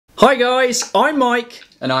Hi guys, I'm Mike.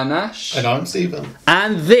 And I'm Ash. And I'm Stephen.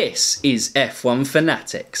 And this is F1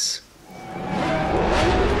 Fanatics.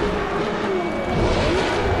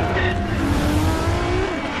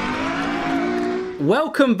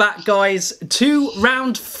 Welcome back guys to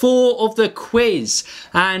round 4 of the quiz,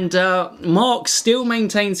 and Mark still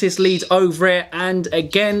maintains his lead over it, and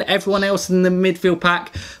again everyone else in the midfield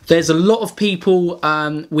pack, there's a lot of people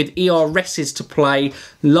with ERSs to play.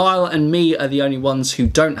 Lyle and me are the only ones who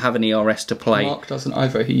don't have an ERS to play. Mark doesn't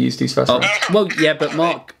either, he used his first round. Well yeah, but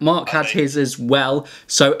Mark had his as well,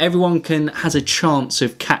 so everyone has a chance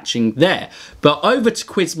of catching there. But over to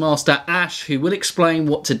Quizmaster Ash, who will explain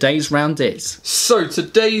what today's round is. So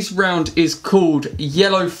today's round is called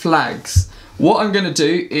Yellow Flags. What I'm going to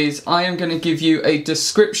do is I am going to give you a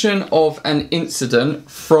description of an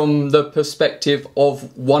incident from the perspective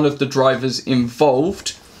of one of the drivers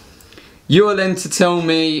involved. You are then to tell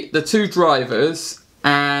me the two drivers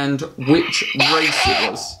and which race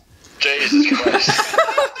it was. Jesus Christ.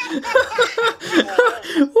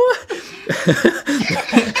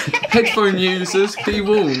 Headphone users, be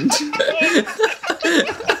warned.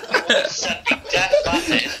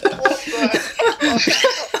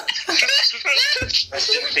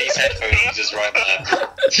 These headphone users right there.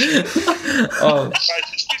 Oh.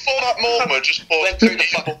 Just before that moment, just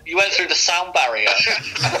you went through the sound barrier.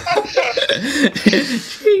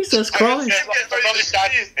 Jesus Christ. I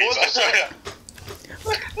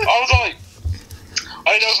was like,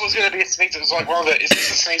 I didn't know if it was going to be a sneeze. It was like, well, is this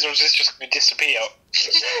a sneeze or is this just going to disappear?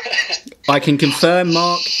 I can confirm,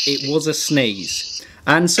 Mark, it was a sneeze.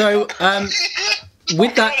 And so,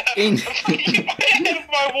 with that in... Hit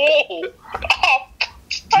my wall.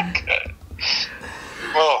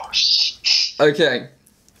 Oh. Okay.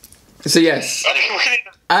 So yes,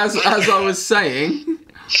 as I was saying,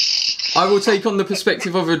 I will take on the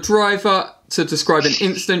perspective of a driver to describe an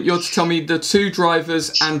incident. You're to tell me the two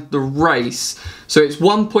drivers and the race. So it's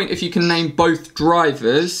 1 point if you can name both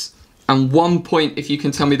drivers, and 1 point if you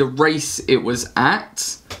can tell me the race it was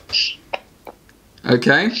at.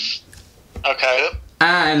 Okay? Okay.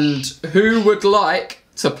 And who would like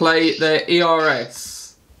to play their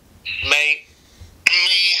ERS? Me.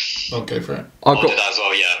 I'll go for it. I've I'll do got... that as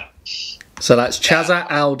well, yeah. So that's Chazza,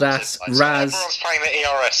 Aldas, Raz... Everyone's playing the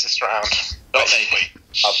ERS this round. Not me.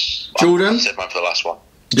 Jordan? I said mine for the last one.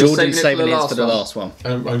 Jordan's saving his for the last one.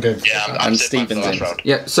 I'm going for Yeah, it. I'm And saving mine for the Stephen's last in. round.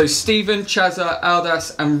 Yeah, so Stephen, Chazza,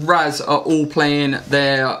 Aldas and Raz are all playing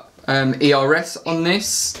their ERS on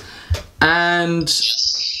this. And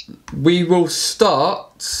we will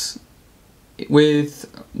start with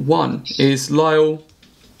 1. Is Lyle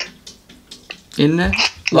in there?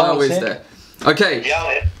 Lyle Lyle's is in. there. Okay,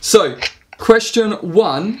 Yeah. so question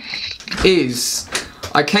 1 is...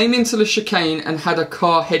 I came into the chicane and had a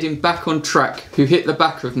car heading back on track who hit the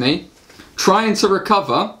back of me. Trying to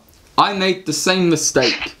recover, I made the same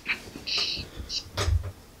mistake.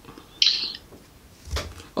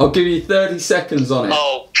 I'll give you 30 seconds on it.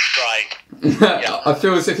 Oh, right. I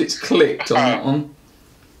feel as if it's clicked on that one.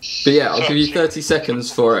 But yeah, I'll give you 30 seconds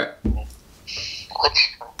for it.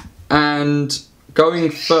 And going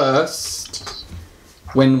first,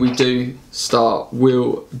 when we do start,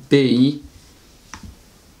 will be...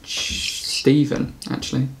 Stephen,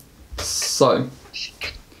 actually. So.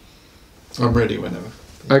 I'm ready whenever.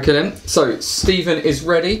 Okay then. So, Stephen is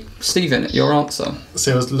ready. Stephen, your answer.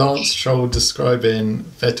 So it was Lance Stroll describing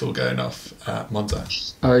Vettel going off at Monza.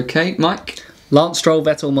 Okay, Mike. Lance Stroll,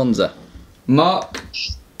 Vettel, Monza. Mark.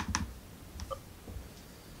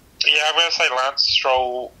 Yeah, I'm going to say Lance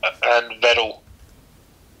Stroll and Vettel.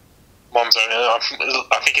 Monza.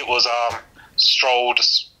 I think it was Stroll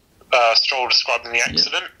describing the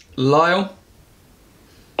accident. Lyle.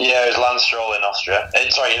 Yeah, it was Lance Stroll in Austria.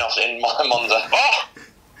 In Monza. Oh!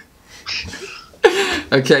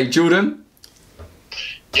 Okay, Jordan.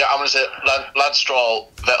 Yeah, I'm going to say Lance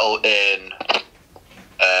Stroll, Vettel in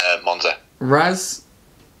Monza. Raz.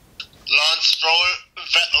 Lance Stroll,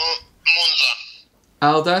 Vettel, Monza.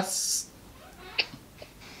 Aldas.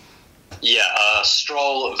 Yeah,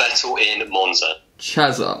 Stroll, Vettel in Monza.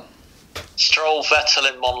 Chazza. Stroll,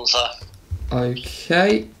 Vettel in Monza.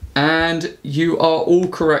 Okay. And you are all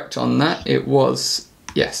correct on that. It was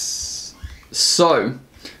yes. So,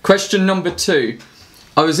 question number 2.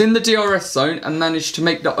 I was in the DRS zone and managed to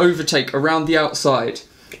make the overtake around the outside.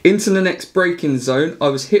 Into the next braking zone, I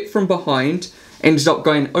was hit from behind, ended up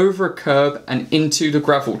going over a curb and into the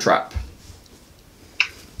gravel trap.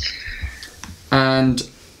 And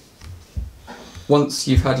once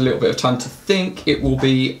you've had a little bit of time to think, it will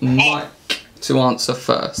be Mike to answer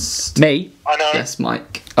first. Me? I know. Yes,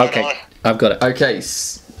 Mike. Okay, I've got it. Okay,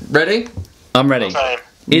 ready? I'm ready. Okay.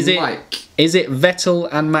 Is Mike. it Vettel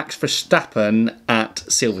and Max Verstappen at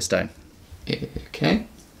Silverstone? Okay.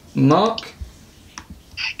 Mark.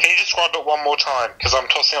 Can you describe it one more time? Because I'm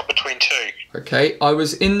tossing up between two. Okay, I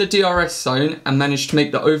was in the DRS zone and managed to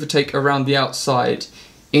make the overtake around the outside.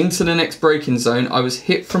 Into the next braking zone, I was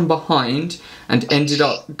hit from behind and ended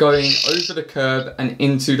up going over the curb and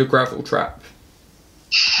into the gravel trap.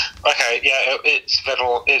 Okay, yeah, it's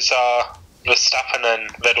Vettel. It's Verstappen and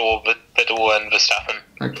Vettel and Verstappen.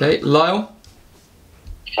 Okay, Lyle.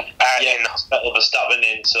 Vettel Verstappen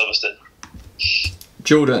in Silverstone.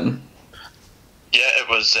 Jordan. Yeah, it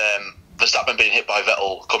was Verstappen being hit by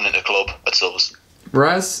Vettel coming into club at Silverstone.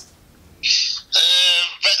 Raz.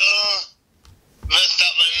 Vettel,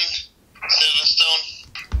 Verstappen, Silverstone.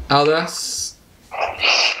 Aldas.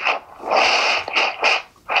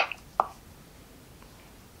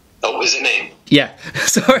 Oh, is it me? Yeah.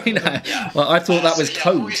 Sorry, no. Well, I thought that was Yeah, I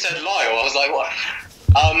thought code. you said Lyle. I was like, what?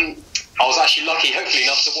 I was actually lucky, hopefully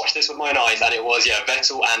enough, to watch this with my own eyes, and it was,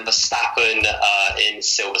 Vettel and Verstappen in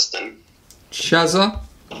Silverstone. Chazza.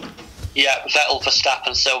 Yeah, Vettel,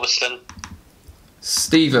 Verstappen, Silverstone.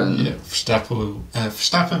 Stephen. Yeah, Verstappen,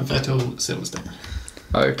 Vettel, Silverstone.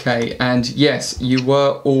 Okay, and yes, you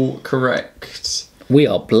were all correct. We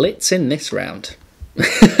are blitzing this round.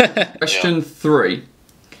 Question 3.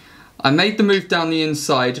 I made the move down the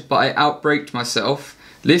inside, but I outbraked myself.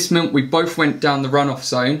 This meant we both went down the runoff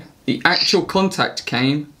zone. The actual contact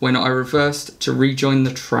came when I reversed to rejoin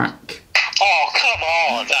the track. Oh, come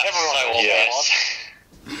on! That's Everyone so obvious.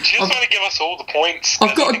 Do you just want to give us all the points?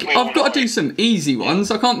 I've got to do some easy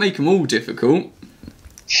ones. I can't make them all difficult.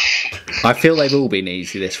 I feel they've all been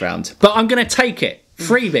easy this round. But I'm going to take it.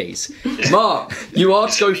 Freebies. Mark, you are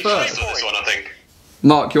to go This first. one, I think.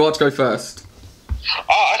 Mark, you are to go first.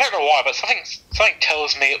 I don't know why, but something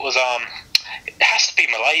tells me it was it has to be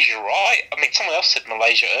Malaysia, right? I mean, someone else said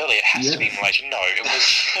Malaysia earlier. It has to be Malaysia. No,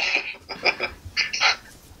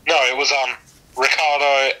 it was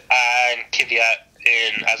Ricardo and Kvyat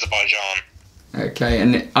in Azerbaijan. Okay,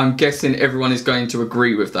 and I'm guessing everyone is going to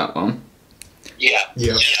agree with that one. Yeah.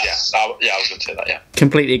 Yeah. Yes. I was going to say that. Yeah.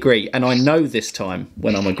 Completely agree. And I know this time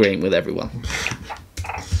when I'm agreeing with everyone.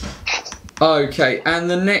 Okay, and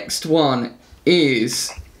the next one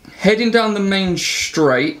is heading down the main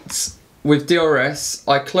straight with DRS.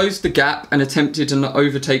 I closed the gap and attempted an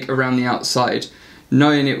overtake around the outside,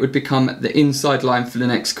 knowing it would become the inside line for the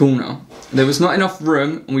next corner. There was not enough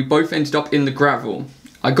room and we both ended up in the gravel.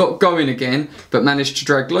 I got going again, but managed to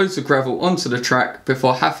drag loads of gravel onto the track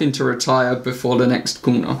before having to retire before the next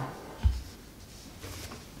corner.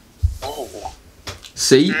 Oh.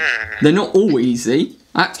 See? They're not all easy.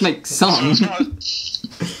 I had to make some.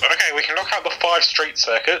 Okay, we can knock out the 5 street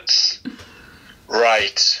circuits.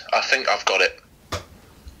 Right, I think I've got it.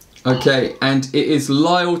 Okay, and it is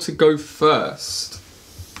Lyle to go first.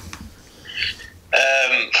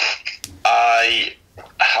 I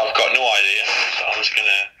have got no idea, so I'm just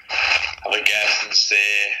gonna have a guess and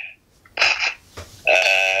say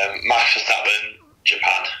Max Verstappen,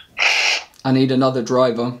 Japan. I need another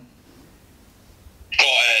driver.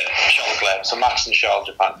 Got Charles Leclerc, so Max and Charles,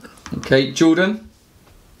 Japan. Okay, Jordan.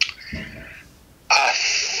 I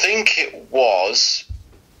think it was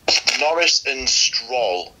Norris and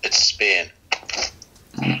Stroll at Spain.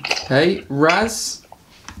 Okay, Raz.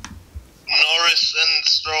 Norris and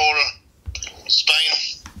Stroll, Spain.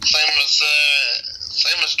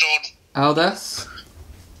 Same as Jordan. Aldas.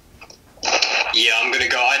 Yeah, I'm gonna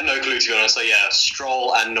go. I had no clue, to be honest. So yeah,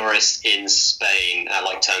 Stroll and Norris in Spain at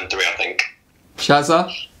like turn 3, I think. Chazza.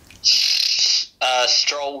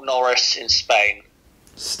 Stroll, Norris in Spain.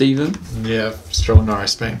 Stephen. Yeah, Stroll,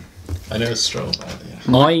 Norris, Spain. I know it's Stroll, but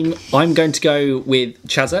yeah. I'm going to go with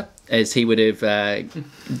Chazza, as he would have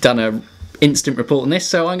done a instant report on this.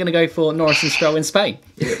 So I'm going to go for Norris and Stroll in Spain.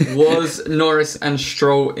 It was Norris and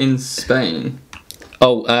Stroll in Spain.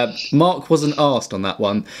 Oh, Mark wasn't asked on that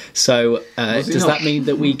one. So does that mean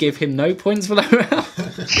that we give him no points for that round?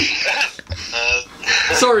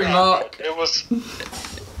 Sorry, Mark. It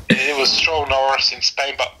was Stroll Norris in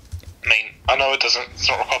Spain, but I mean, I know it's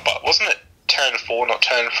not required, but wasn't it turn 4, not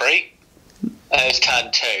turn 3? It's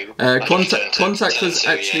turn 2. Contact was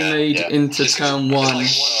actually made into turn 1. Like 1, 2, 3 in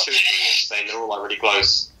Spain. They're all like really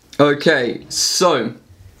close. Okay, so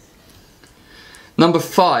number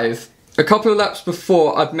 5. A couple of laps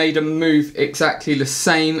before, I'd made a move exactly the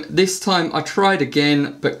same. This time I tried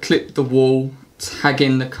again, but clipped the wall,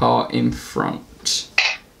 tagging the car in front.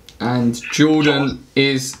 And Jordan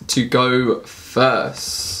is to go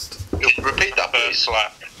first. Repeat that first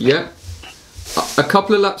lap. Yep. A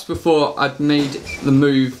couple of laps before, I'd made the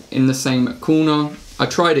move in the same corner. I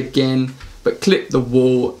tried again, but clip the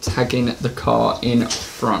wall, tagging the car in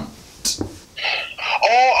front.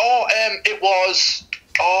 It was.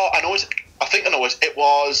 I know it. I think I know it. It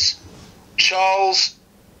was Charles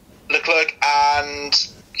Leclerc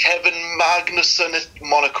and Kevin Magnussen at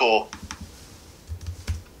Monaco.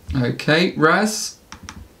 Okay, Raz?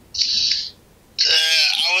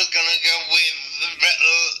 I was gonna go with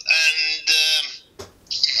Vettel and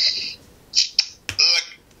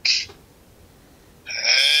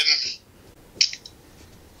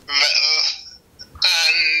Vettel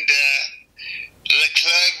and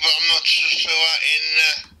Leclerc, but I'm not so sure in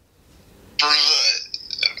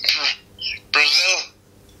Brazil.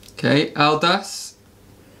 Okay, Aldas?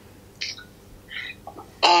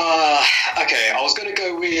 Okay, I was going to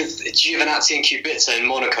go with Giovinazzi and Kubica in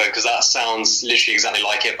Monaco because that sounds literally exactly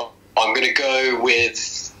like it, but I'm going to go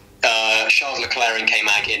with Charles Leclerc and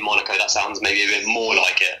K-Mag in Monaco. That sounds maybe a bit more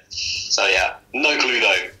like it. So yeah, no clue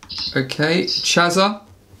though. Okay, Chazza?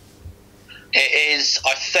 It is,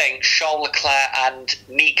 I think, Charles Leclerc and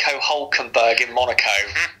Nico Hulkenberg in Monaco.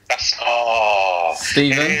 That's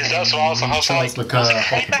Stephen? It is, that's what I was Charles like. Leclerc,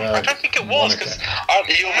 K-Mag? I don't think it was, because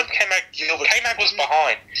K-Mag was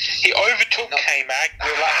behind. He overtook K-Mag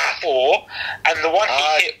the lap before, and the one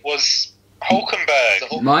he hit was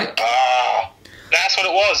Hulkenberg. Mike? That's what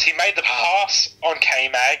it was. He made the pass on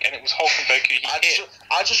K-Mag, and it was Hulkenberg who he hit.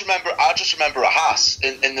 I just remember a Haas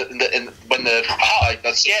in when the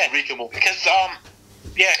that's Rico Mo. Because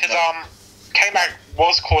K-Mag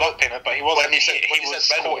was caught up in it, but he wasn't. He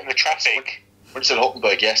was caught in the traffic. When you said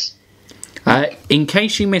Hulkenberg, yes. In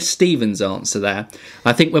case you missed Stephen's answer there,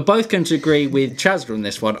 I think we're both going to agree with Chazza on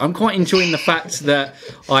this one. I'm quite enjoying the fact that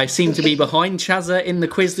I seem to be behind Chazza in the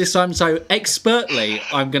quiz this time, so expertly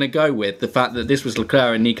I'm going to go with the fact that this was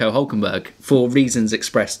Leclerc and Nico Hulkenberg for reasons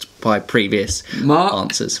expressed by previous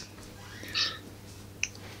answers.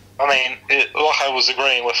 I mean, like I was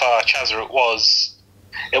agreeing with Chazza, it was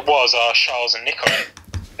Charles and Nico.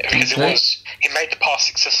 Because he made the pass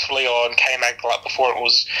successfully on K-Mag like before it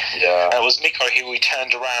was Nico who he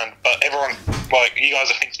turned around, but everyone, like you guys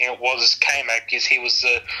are thinking it was K-Mag because he was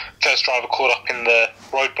the first driver caught up in the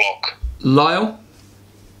roadblock. Lyle?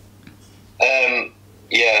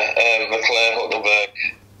 Leclerc, Hulkenberg,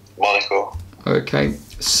 Monaco. Okay,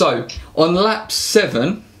 so on lap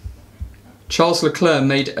 7, Charles Leclerc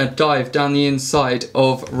made a dive down the inside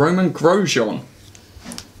of Romain Grosjean.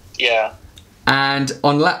 Yeah. And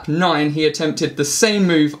on lap 9, he attempted the same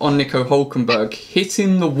move on Nico Hulkenberg,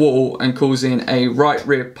 hitting the wall and causing a right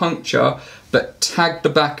rear puncture, but tagged the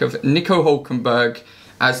back of Nico Hulkenberg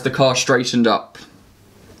as the car straightened up.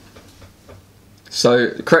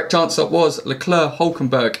 So the correct answer was Leclerc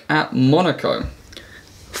Hulkenberg at Monaco.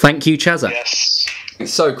 Thank you, Chazza. Yes.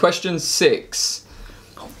 So question 6.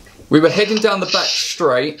 We were heading down the back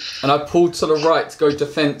straight and I pulled to the right to go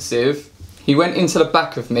defensive. He went into the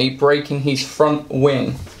back of me, breaking his front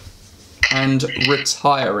wing and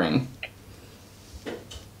retiring.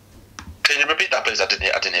 Can you repeat that, please? I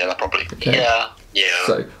didn't hear that properly. Okay. Yeah.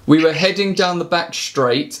 So we were heading down the back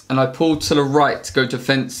straight, and I pulled to the right to go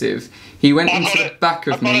defensive. He went into the back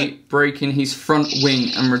of me, breaking his front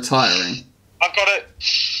wing and retiring. I've got it.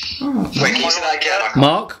 Oh, Wait, can you say that again?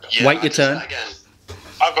 Mark, wait your turn.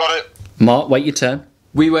 I've got it. Mark, wait your turn.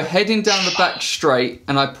 We were heading down the back straight,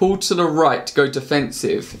 and I pulled to the right to go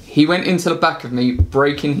defensive. He went into the back of me,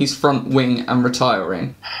 breaking his front wing and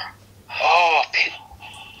retiring. Oh,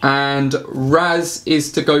 And Raz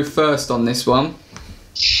is to go first on this one.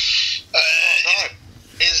 Is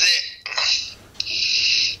it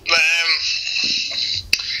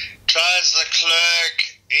Charles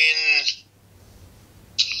Leclerc in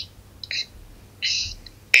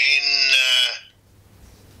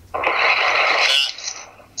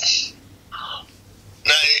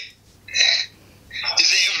no,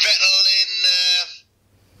 is it Vettel in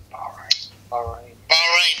Bahrain?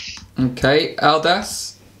 Okay,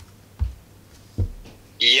 Aldas?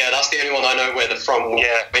 Yeah, that's the only one I know where the front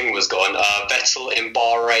wing was gone. Vettel in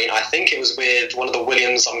Bahrain. I think it was with one of the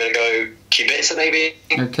Williams. I'm going to go Kubica maybe.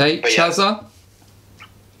 Okay, But Chazza?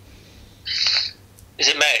 Is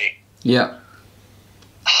it me? Yeah.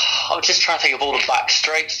 I'm just trying to think of all the back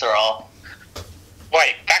straights there are.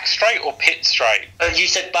 wait, back straight or pit straight? You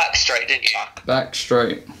said back straight, didn't you? Back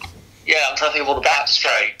straight. Yeah, I'm trying to think of all the back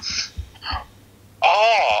straights.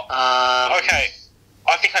 Oh, okay.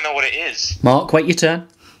 I think I know what it is. Mark, wait your turn.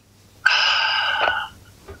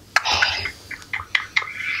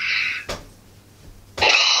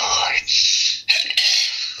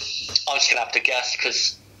 I'm just going to have to guess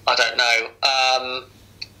because I don't know.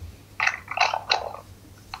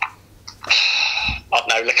 I don't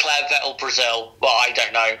know. Leclerc, Vettel, Brazil. Well, I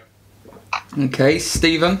don't know. Okay,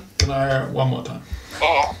 Stephen. Can I one more time?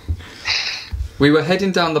 Oh. We were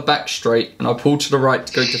heading down the back straight and I pulled to the right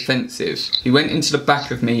to go defensive. He went into the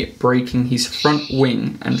back of me, breaking his front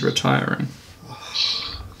wing and retiring.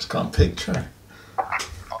 Just can't picture.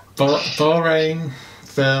 Bahrain,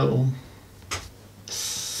 film.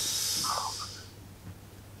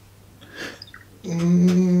 I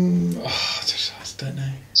just don't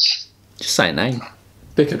know. Just say a name.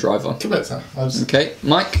 Pick a driver. Kubica. Okay,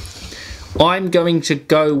 Mike. I'm going to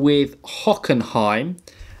go with Hockenheim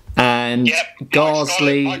and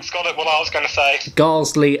Garsley. Mike's got it. What I was going to say.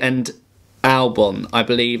 Garsley and Albon. I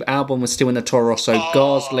believe Albon was still in the Toro Rosso.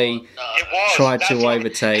 Garsley tried to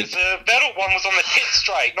overtake. The Vettel one was on the pit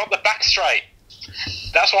straight, not the back straight.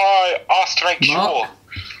 That's why I asked to make sure.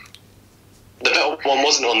 The Vettel one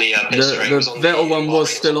wasn't on the pit straight. The Vettel one was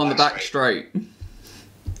still on the back straight.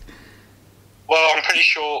 Well, I'm pretty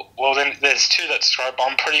sure. Well, then there's two that describe, but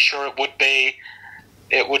I'm pretty sure it would be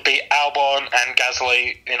Albon and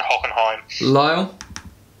Gasly in Hockenheim. Lyle.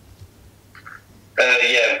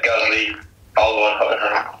 Yeah, Gasly, Albon,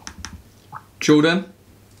 Hockenheim. Jordan.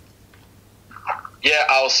 Yeah,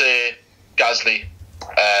 I'll say Gasly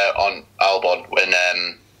on Albon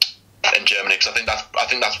in Germany, because I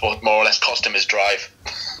think that's what more or less cost him his drive.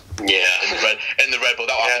 Yeah, in the Red Bull,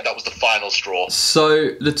 I think that was the final straw.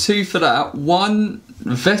 So the two for that. One,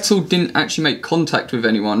 Vettel didn't actually make contact with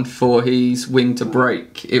anyone for his wing to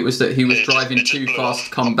break. It was that he was driving too fast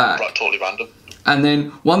to come back. Right, totally random. And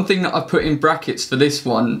then one thing that I put in brackets for this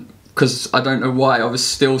one, because I don't know why I was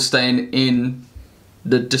still staying in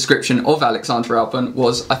the description of Alexander Albon,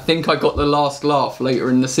 was I think I got the last laugh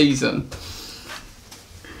later in the season.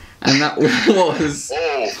 And that was...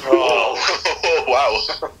 Oh, wow.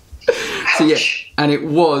 So yeah, and it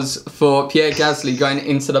was for Pierre Gasly going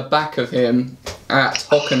into the back of him at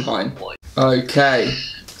Hockenheim. Okay,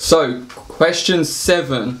 so question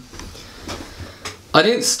 7. I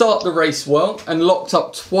didn't start the race well and locked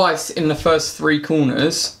up twice in the first 3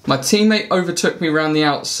 corners. My teammate overtook me around the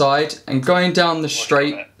outside and going down the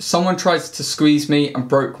straight, someone tried to squeeze me and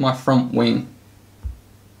broke my front wing.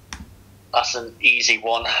 That's an easy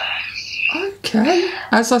one. Okay,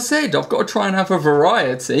 as I said, I've got to try and have a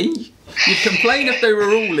variety. You'd complain if they were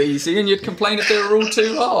all easy and you'd complain if they were all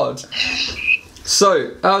too hard.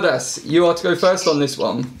 So, Aldas, you are to go first on this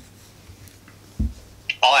one.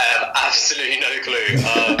 I have absolutely no clue.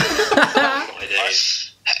 I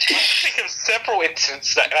think of several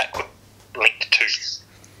incidents that could link to.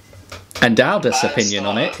 And Aldas' opinion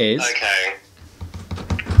on it is... Okay.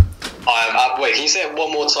 Wait, can you say it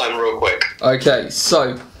one more time real quick? Okay,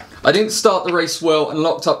 so... I didn't start the race well and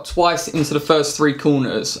locked up twice into the first 3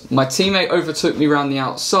 corners. My teammate overtook me around the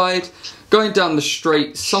outside. Going down the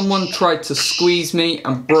straight, someone tried to squeeze me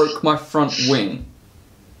and broke my front wing.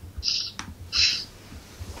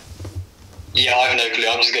 Yeah, I have no clue.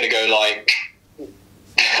 I'm just going to go like...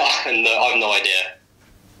 I have no idea.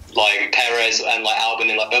 Like Perez and like Albon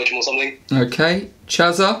in like Belgium or something. Okay,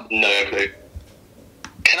 Chazza? No clue.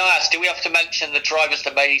 Can I ask, do we have to mention the drivers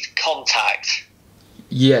that made contact?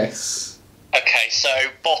 Yes. Okay, so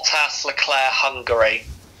Bottas, Leclerc, Hungary.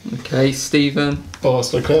 Okay, Stephen.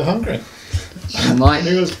 Bottas, Leclerc, Hungary. Mike.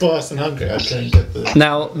 Who was Bottas and Hungary? I couldn't get the...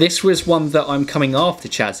 Now, this was one that I'm coming after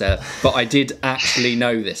Chazza, but I did actually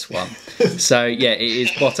know this one. So, yeah, it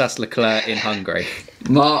is Bottas, Leclerc in Hungary.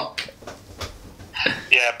 Mark.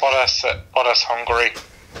 Yeah, Bottas, Hungary.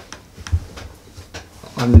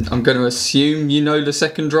 I'm going to assume you know the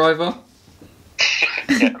second driver.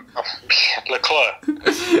 Yeah, Leclerc.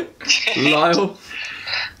 Lyle.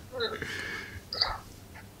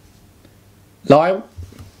 Lyle?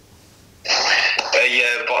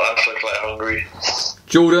 Yeah, Bottas, Leclerc, Hungary.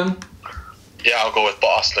 Jordan. Yeah, I'll go with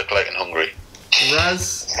Bottas, Leclerc, and Hungary.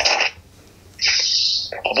 Raz.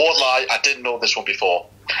 I won't lie, I didn't know this one before.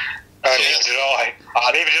 Neither did I.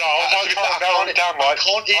 I can't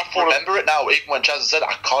even remember it now. Even when Chazza said it,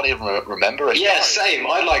 I can't even remember it. Yeah, same.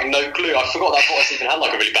 I had like no clue. I forgot that Bottas even had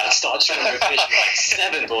like a really bad start. I just remember finishing like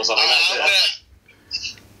 7th or something.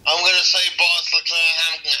 I'm going to say Bottas,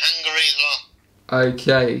 Leclerc, Hungary as well.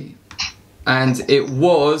 Okay. And it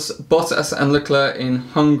was Bottas and Leclerc in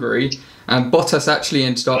Hungary. And Bottas actually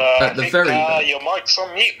ended up at the very back. Your mic's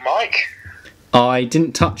on mute, Mike. I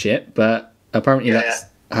didn't touch it, but apparently that's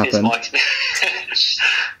happened.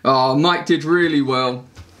 Oh, Mike did really well.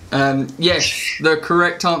 Yes, the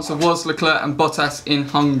correct answer was Leclerc and Bottas in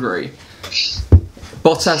Hungary.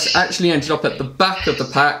 Bottas actually ended up at the back of the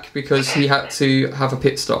pack because he had to have a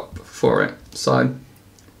pit stop for it. So,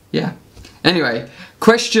 yeah. Anyway,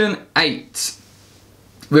 question 8.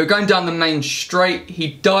 We were going down the main straight. He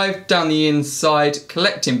dived down the inside,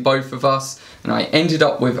 collecting both of us, and I ended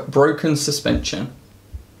up with broken suspension.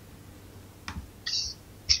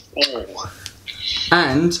 Ooh.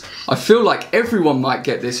 And I feel like everyone might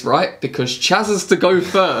get this right because Chazza's to go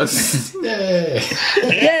first. Yay!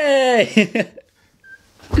 Yay!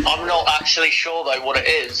 I'm not actually sure though what it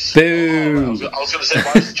is. Boom! I was going to say,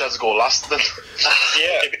 why does Chazza go last then?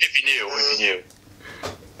 Yeah, if you knew.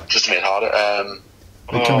 Just to make it harder.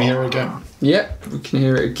 Can we hear it again? Yeah, we can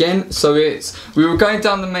hear it again. So we were going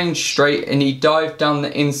down the main straight and he dived down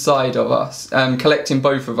the inside of us, collecting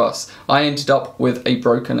both of us. I ended up with a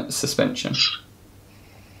broken suspension.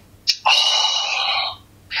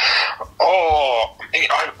 Oh,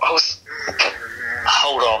 I was.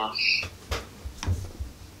 Hold on.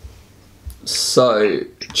 So,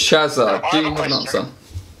 Chazza, I do have you a have an question. answer?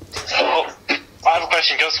 Oh, I have a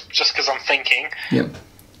question, just because I'm thinking. Yep.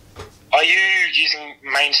 Are you using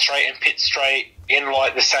main straight and pit straight in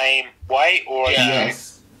like the same way, or are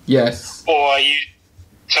Yes. Yes. or are you?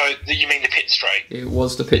 So you mean the pit straight? It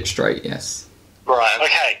was the pitch straight, yes. Right.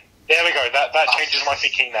 Okay, there we go. That changes my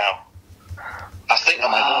thinking now. I think I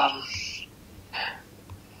might know.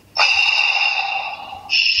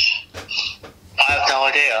 I have no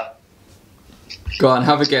idea. Go on,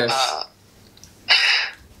 have a guess.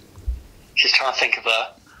 Just trying to think of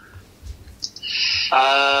a.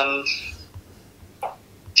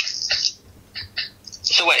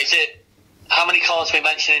 So wait, is it? How many cars are we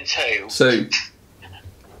mentioning? Two. So,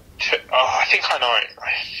 I think I know it.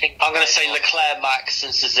 I'm going to say Leclerc, Max,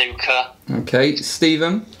 and Suzuka. okay,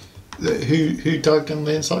 Stephen. Who dived on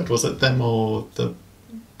the inside? Was it them or the...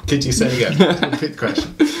 Could you say again? Repeat the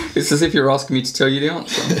question. It's as if you're asking me to tell you the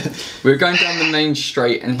answer. We were going down the main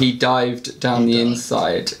straight and he dived down the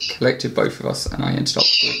inside, collected both of us, and I ended up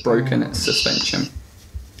with broken suspension.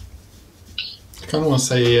 I kind of want to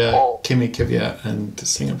say Kimi, Kvyat and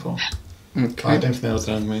Singapore. Okay. I don't think that was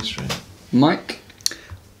down the main street. Mike?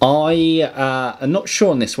 I am not sure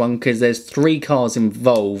on this one because there's 3 cars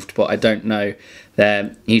involved, but I don't know.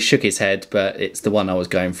 He shook his head, but it's the one I was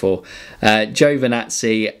going for.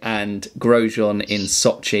 Giovinazzi and Grosjean in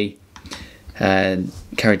Sochi.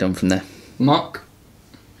 Carried on from there. Mark?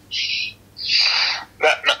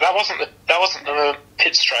 That wasn't the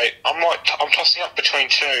pit straight. I'm tossing up between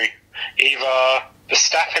two. Either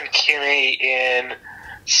Verstappen, Kimi in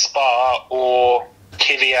Spa, or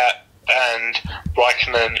Kvyat and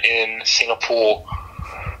Raikkonen in Singapore.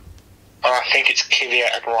 And I think it's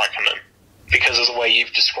Kvyat and Raikkonen because of the way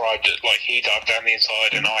you've described it. Like he dived down the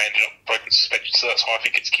inside and I ended up broken suspension, so that's why I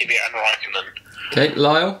think it's Kvyat and Raikkonen. Okay,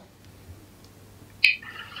 Lyle?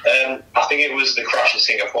 I think it was the crash in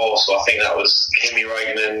Singapore, so I think that was Kimi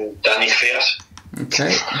Raikkonen and Danny Kvyat.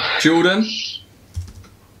 Okay. Jordan?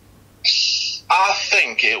 I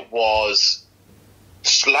think it was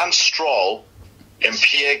Lance Stroll and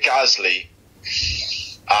Pierre Gasly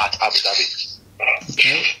at Abu Dhabi.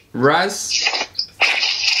 Okay. Raz?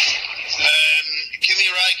 Kimi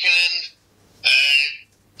Raikkonen,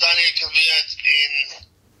 Daniel Kvyat in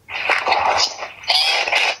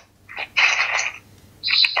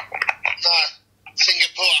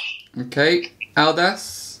Singapore. Okay.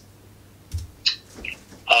 Aldas?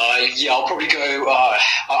 Yeah, I'll probably go.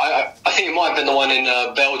 I think it might have been the one in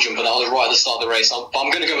Belgium, but that was right at the start of the race. But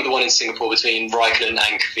I'm going to go with the one in Singapore between Raikkonen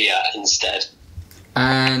and Kvyat instead.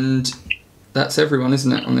 And that's everyone,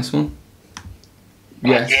 isn't it, on this one?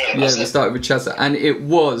 Yes. Yeah, Yeah, we started with Chazza. And it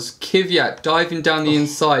was Kvyat diving down the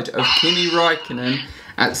inside of Kimi Raikkonen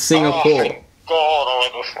at Singapore. Oh, thank God,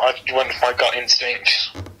 I went with my gut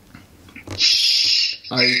instinct.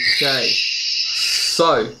 Okay.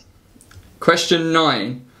 So, question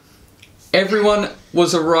 9. Everyone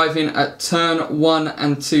was arriving at turn 1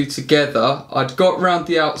 and 2 together. I'd got round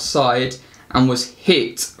the outside and was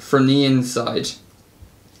hit from the inside.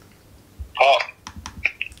 Oh,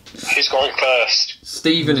 who's going first?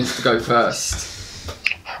 Stephen is to go first.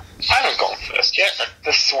 I haven't gone first yet.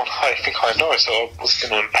 This is one I think I know, so I was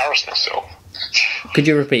going to embarrass myself. Could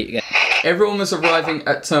you repeat again? Everyone was arriving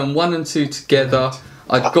at turn 1 and 2 together.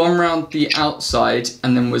 I'd gone round the outside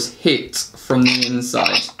and then was hit from the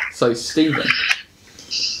inside. So, Stephen.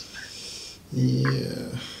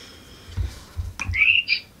 Yeah.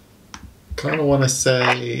 Kind of want to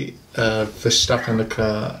say Verstappen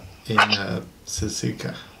Leclerc in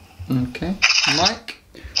Suzuka. Okay. Mike?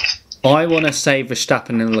 I want to say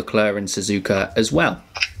Verstappen and Leclerc in Suzuka as well.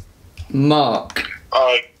 Mark?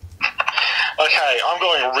 Okay, I'm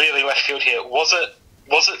going really left field here. Was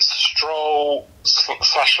it Stroll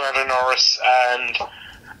 / Lando Norris and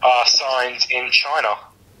Sainz in China?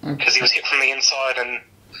 Because he was hit from the inside and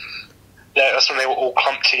Yeah, that's when they were all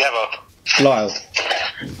clumped together. Lyle.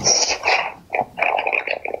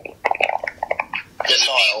 Yes,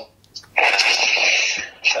 Lyle.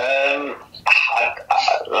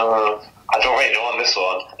 I don't really know on this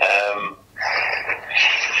one.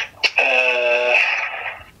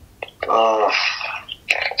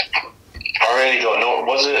 I really don't know.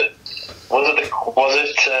 Was it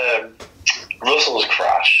Russell's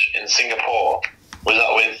crash in Singapore? Was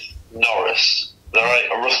that with Norris? Is that right?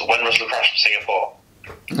 Or when Russell crashed in Singapore?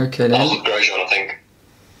 Okay, That then. was with Grosjean, I think.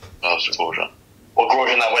 That was Grosjean. Or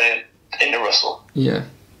Grosjean that went into Russell. Yeah.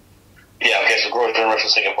 Yeah, okay, so Grosjean and Russell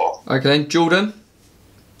Singapore. Okay, then. Jordan?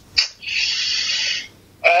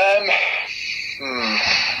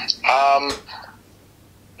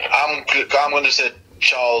 I'm going to say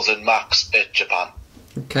Charles and Max at Japan.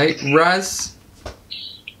 Okay. Raz?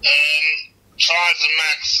 Charles and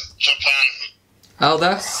Max, Japan.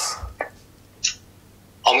 Aldas?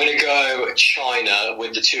 I'm going to go China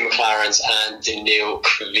with the two McLarens and Daniil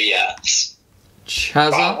Kvyat.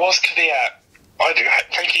 Chazza? What's Kvyat?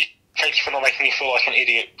 Thank you for not making me feel like an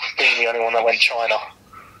idiot for being the only one that went China.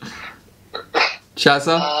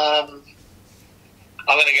 Chazza?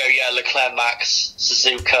 I'm going to go, Leclerc, Max,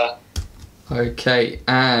 Suzuka. Okay,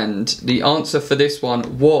 and the answer for this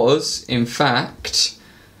one was, in fact,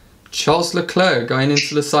 Charles Leclerc going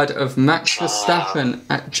into the side of Max Verstappen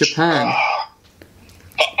at Japan.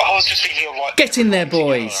 I was just thinking of like... Get in there,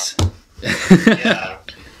 boys. Yeah.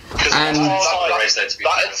 And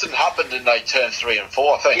That incident happened in like turn 3 and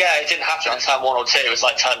 4, I think. Yeah, it didn't happen in turn 1 or 2, it was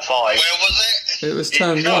like turn 5. Where was it? it was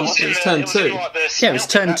turn 1, it was turn 2. Yeah, it was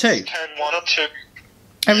turn 2. Turn 1 or 2.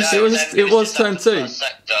 It was turn 2.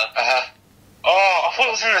 Oh, I thought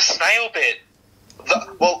it was in the snail bit.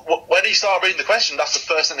 Well, when he started reading the question, that's the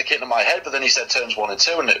first thing that came to my head, but then he said turns 1 and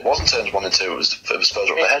 2, and it wasn't turns 1 and 2, it was further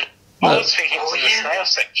up ahead. I was thinking it was in the snail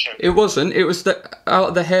section. It wasn't, it was out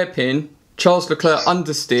of the hairpin, Charles Leclerc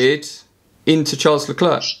understeered into Charles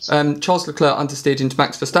Leclerc. Charles Leclerc understeered into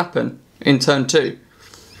Max Verstappen in turn 2.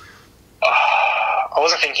 I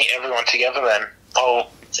wasn't thinking everyone together then. I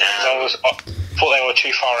thought they were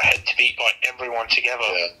too far ahead to beat like everyone together.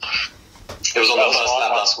 Yeah. It was on the first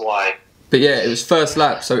lap, that's why. But yeah, it was first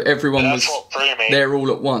lap, so everyone was what threw me. there all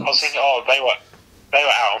at I was once. thinking, they were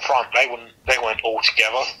out in front. They weren't all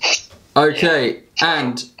together. Okay,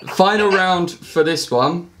 and final round for this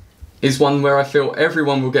one is one where I feel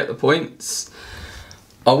everyone will get the points.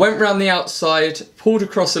 I went round the outside, pulled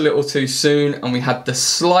across a little too soon, and we had the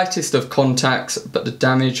slightest of contacts, but the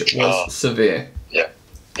damage was severe.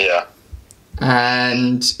 Yeah.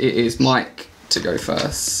 And it is Mike to go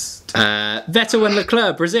first. Vettel and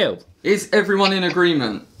Leclerc, Brazil. Is everyone in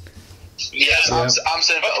agreement? Yes, I'm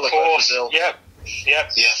saying Vettel Of course. Brazil. Yep.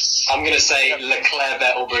 Yes. I'm going to say Leclerc,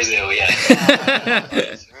 Vettel, Brazil, yeah. Someone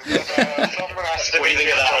has to What do you think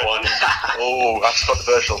of that one? Oh, that's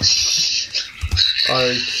controversial.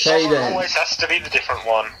 Okay Someone then. always has to be the different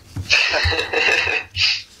one.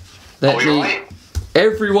 Let Are we me- right?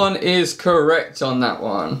 Everyone is correct on that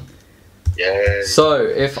one. Yeah. So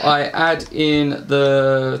if I add in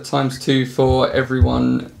the ×2 for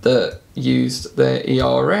everyone that used their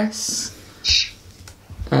ERS,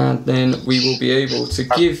 and then we will be able to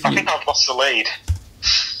give I you. think I've lost the lead.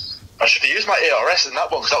 I should have used my ERS in that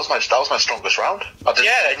one because that was my strongest round.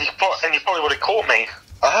 Yeah, and you probably would have caught me.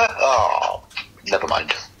 Oh, never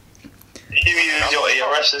mind. You use your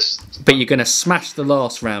ERSs. But you're going to smash the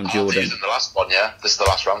last round, I'll have to Jordan. use it in the last one, yeah. This is the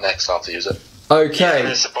last round next, I'll have to use it. Okay,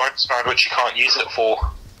 There's a bonus round which you can't use it for.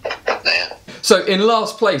 Yeah. so in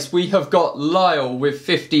last place we have got Lyle with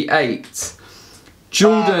 58. Back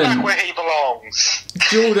Jordan. where he belongs.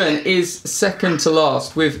 Jordan is second to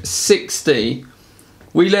last with 60.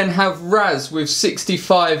 We then have Raz with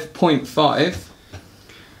 65.5.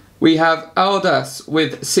 We have Aldas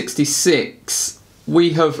with 66.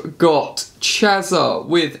 We have got Chazza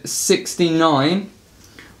with 69.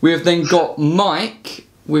 We have then got Mike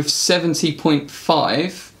with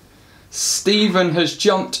 70.5. Stephen has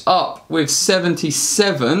jumped up with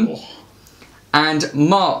 77. And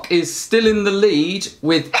Mark is still in the lead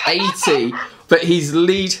with 80. But his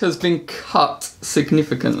lead has been cut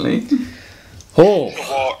significantly. Oh,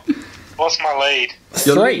 What? What's my lead?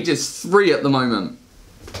 Your 3. lead is 3 at the moment.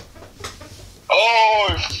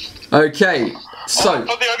 Oh! Okay, so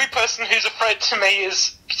But the only person who's a threat to me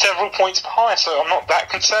is several points behind, so I'm not that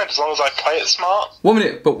concerned as long as I play it smart. 1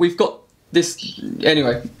 minute, but we've got this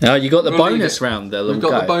anyway. Oh, you got the We'll leave bonus it. round there. We've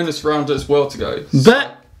got the bonus round as well to go.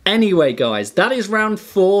 But Anyway, guys, that is round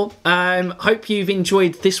 4. Hope you've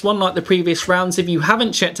enjoyed this one like the previous rounds. If you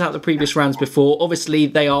haven't checked out the previous rounds before, obviously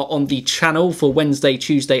they are on the channel for Wednesday,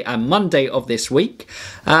 Tuesday and Monday of this week.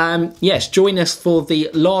 Yes, join us for the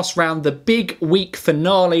last round, the big week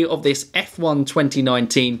finale of this F1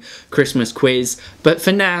 2019 Christmas quiz. But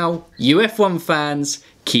for now, you F1 fans,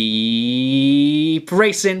 keep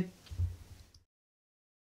racing.